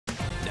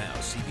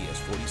CBS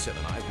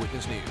 47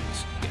 Eyewitness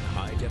News in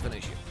high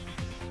definition.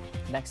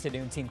 Next to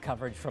noon, team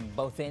coverage from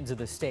both ends of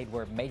the state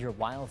where major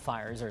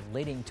wildfires are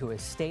leading to a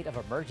state of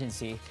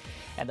emergency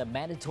and the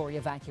mandatory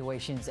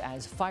evacuations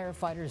as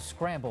firefighters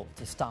scramble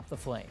to stop the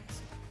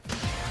flames.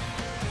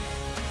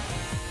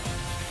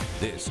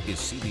 This is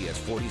CBS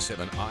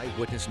 47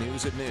 Eyewitness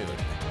News at noon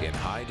in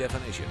high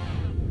definition.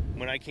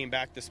 When I came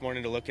back this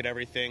morning to look at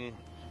everything,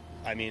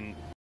 I mean,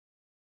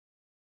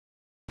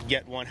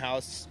 get one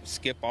house,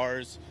 skip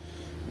ours,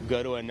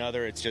 go to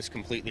another, it's just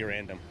completely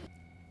random.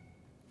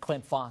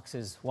 Clint Fox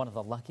is one of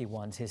the lucky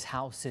ones. His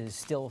house is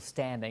still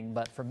standing,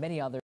 but for many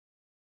others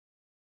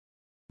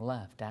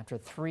left after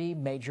 3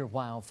 major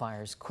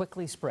wildfires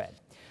quickly spread.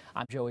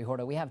 I'm Joey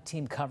Horta. We have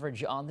team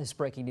coverage on this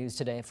breaking news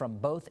today from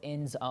both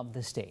ends of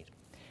the state.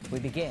 We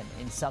begin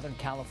in Southern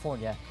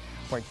California,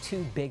 where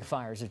 2 big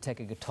fires are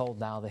taking a toll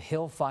now. The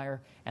Hill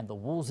Fire and the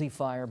Woolsey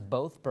Fire,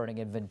 both burning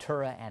in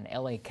Ventura and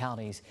LA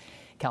counties.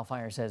 CAL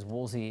FIRE says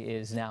Woolsey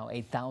is now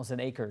 8,000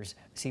 acres.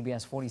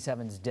 CBS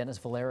 47's Dennis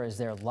Valera is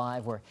there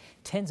live, where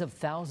tens of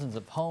thousands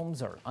of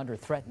homes are under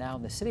threat now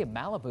in the city of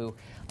Malibu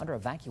under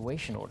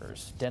evacuation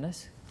orders.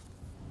 Dennis?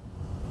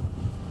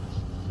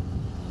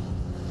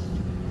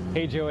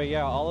 Hey Joey,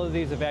 yeah, all of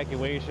these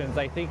evacuations,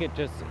 I think it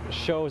just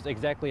shows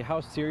exactly how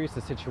serious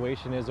the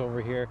situation is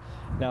over here.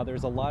 Now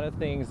there's a lot of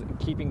things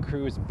keeping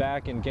crews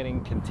back and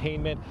getting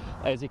containment.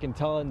 As you can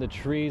tell in the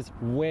trees,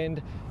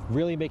 wind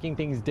really making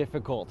things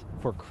difficult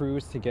for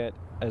crews to get,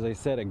 as I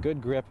said, a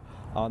good grip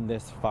on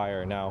this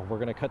fire. Now we're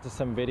going to cut to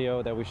some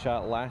video that we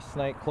shot last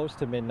night close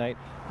to midnight.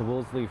 The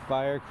Woolsey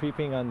Fire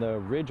creeping on the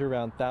ridge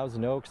around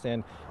Thousand Oaks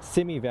and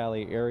Simi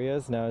Valley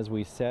areas. Now, as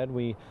we said,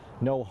 we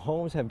know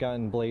homes have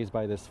gotten blazed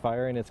by this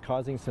fire and it's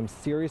causing some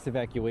serious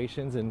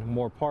evacuations in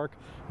Moore Park.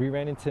 We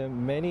ran into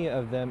many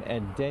of them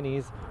at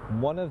Denny's.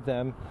 One of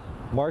them,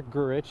 Mark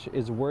Gurich,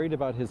 is worried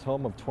about his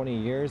home of 20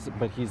 years,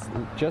 but he's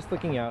just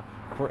looking out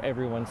for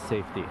everyone's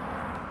safety.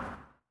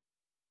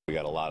 We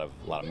got a lot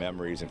of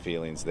memories and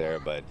feelings there,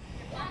 but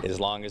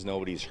as long as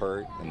nobody's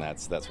hurt, and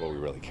that's what we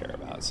really care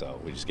about. So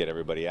we just get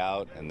everybody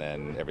out, and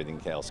then everything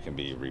else can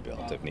be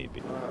rebuilt if need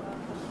be.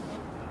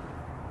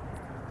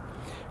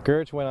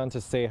 Gurich went on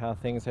to say how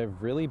things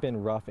have really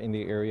been rough in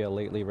the area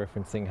lately,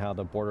 referencing how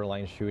the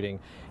borderline shooting,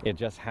 it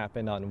just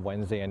happened on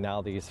Wednesday, and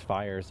now these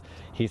fires.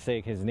 He's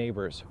saying his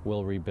neighbors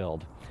will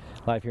rebuild.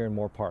 Live here in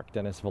Moore Park,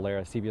 Dennis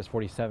Valera, CBS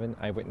 47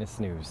 Eyewitness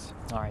News.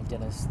 All right,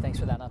 Dennis, thanks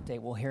for that update.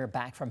 We'll hear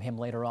back from him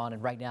later on.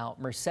 And right now,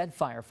 Merced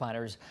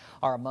firefighters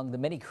are among the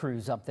many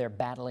crews up there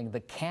battling the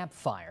Camp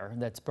Fire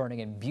that's burning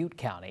in Butte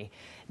County.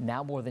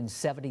 Now more than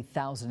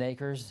 70,000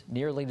 acres,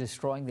 nearly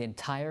destroying the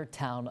entire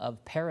town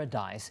of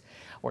Paradise,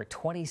 where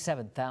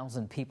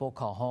 27,000 people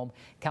call home.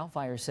 CAL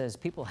FIRE says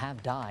people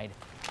have died.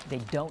 They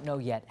don't know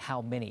yet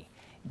how many.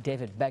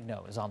 David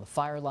Begno is on the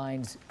fire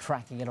lines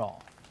tracking it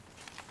all.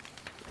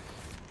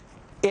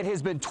 It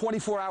has been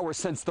 24 hours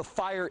since the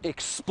fire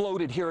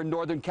exploded here in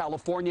Northern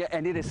California,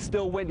 and it is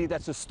still windy.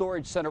 That's a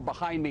storage center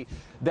behind me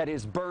that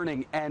is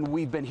burning, and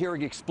we've been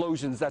hearing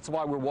explosions. That's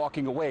why we're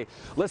walking away.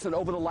 Listen,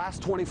 over the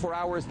last 24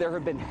 hours, there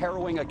have been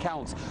harrowing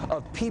accounts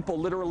of people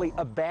literally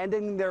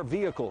abandoning their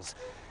vehicles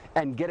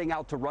and getting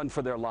out to run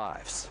for their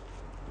lives.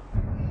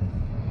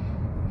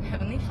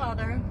 Heavenly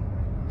Father,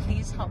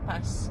 please help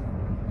us.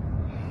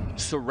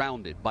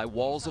 Surrounded by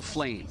walls of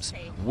flames,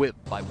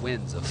 whipped by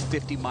winds of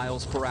 50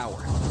 miles per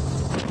hour.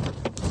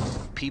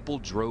 People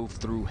drove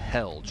through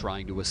hell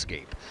trying to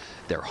escape.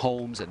 Their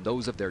homes and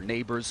those of their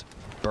neighbors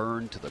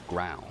burned to the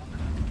ground.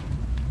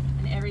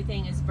 And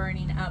everything is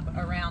burning up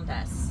around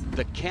us.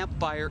 The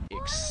campfire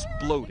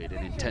exploded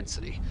in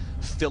intensity,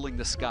 filling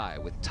the sky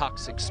with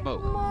toxic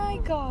smoke. Oh my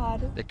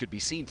God. That could be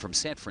seen from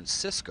San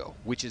Francisco,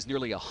 which is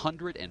nearly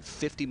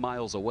 150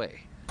 miles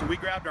away. So we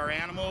grabbed our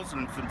animals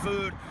and some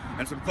food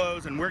and some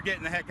clothes, and we're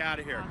getting the heck out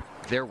of here.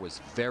 There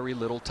was very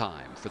little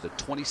time for the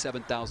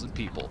 27,000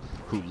 people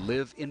who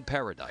live in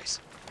Paradise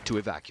to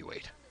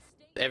evacuate.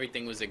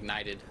 Everything was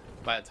ignited.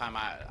 By the time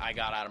I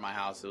got out of my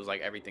house, it was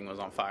like everything was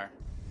on fire.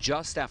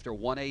 Just after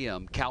 1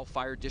 a.m., CAL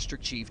FIRE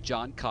District Chief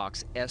John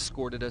Cox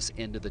escorted us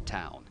into the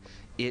town.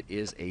 It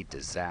is a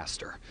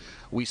disaster.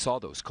 We saw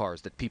those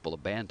cars that people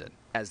abandoned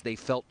as they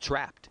felt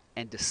trapped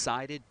and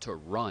decided to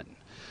run.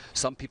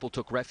 Some people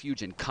took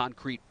refuge in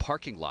concrete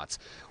parking lots,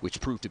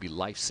 which proved to be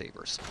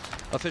lifesavers.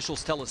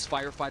 Officials tell us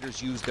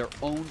firefighters used their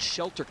own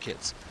shelter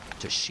kits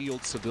to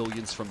shield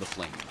civilians from the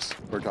flames.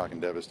 We're talking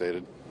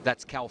devastated.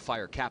 That's CAL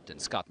FIRE Captain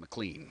Scott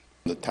McLean.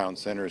 The town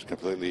center is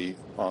completely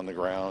on the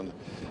ground.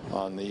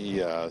 On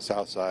the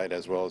south side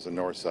as well as the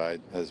north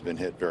side has been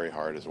hit very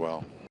hard as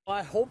well.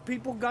 I hope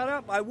people got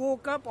up. I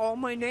woke up, all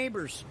my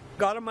neighbors,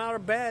 got them out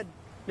of bed.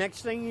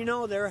 Next thing you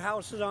know, their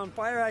house is on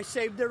fire. I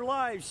saved their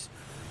lives.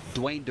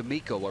 Dwayne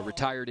D'Amico, a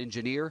retired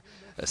engineer,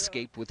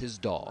 escaped with his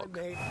dog.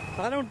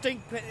 I don't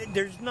think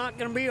there's not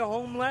going to be a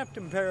home left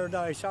in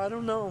Paradise. I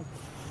don't know.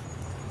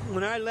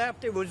 When I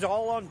left, it was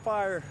all on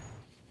fire.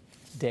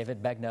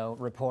 David Begnaud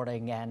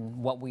reporting, and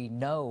what we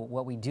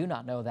do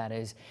not know, that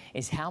is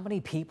how many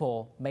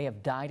people may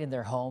have died in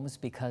their homes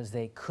because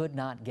they could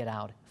not get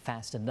out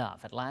fast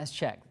enough. At last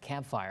check, the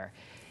campfire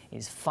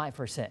is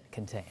 5%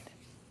 contained.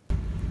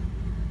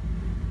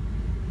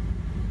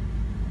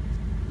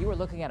 You are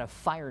looking at a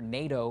fire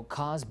tornado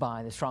caused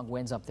by the strong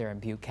winds up there in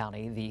Butte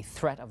County. The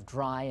threat of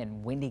dry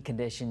and windy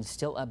conditions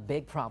still a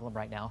big problem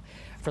right now.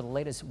 For the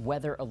latest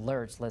weather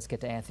alerts, let's get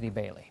to Anthony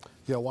Bailey.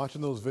 Yeah,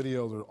 watching those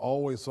videos are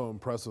always so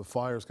impressive.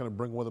 Fires kind of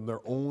bring with them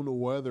their own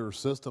weather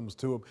systems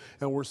to them.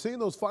 And we're seeing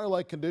those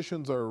fire-like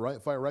conditions or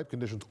fire-ripe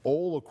conditions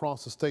all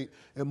across the state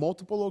in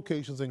multiple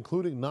locations,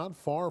 including not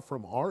far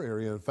from our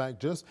area. In fact,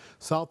 just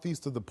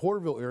southeast of the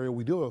Porterville area,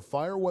 we do have a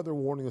fire weather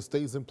warning that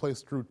stays in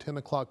place through 10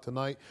 o'clock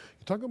tonight.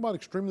 You're talking about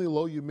extremely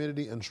low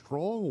humidity and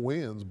strong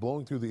winds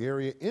blowing through the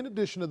area. In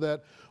addition to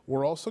that,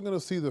 we're also going to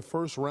see the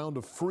first round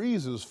of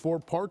freezes for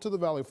parts of the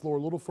valley floor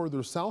a little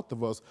further south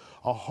of us.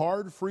 A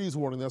hard freeze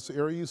warning. That's the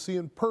area you see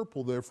in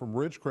purple there from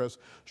Ridgecrest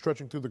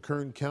stretching through the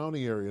Kern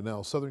County area.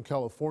 Now, Southern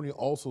California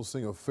also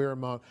seeing a fair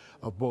amount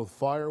of both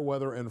fire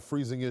weather and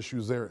freezing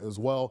issues there as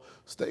well.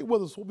 Stay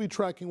with us. We'll be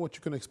tracking what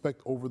you can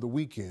expect over the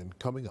weekend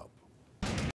coming up.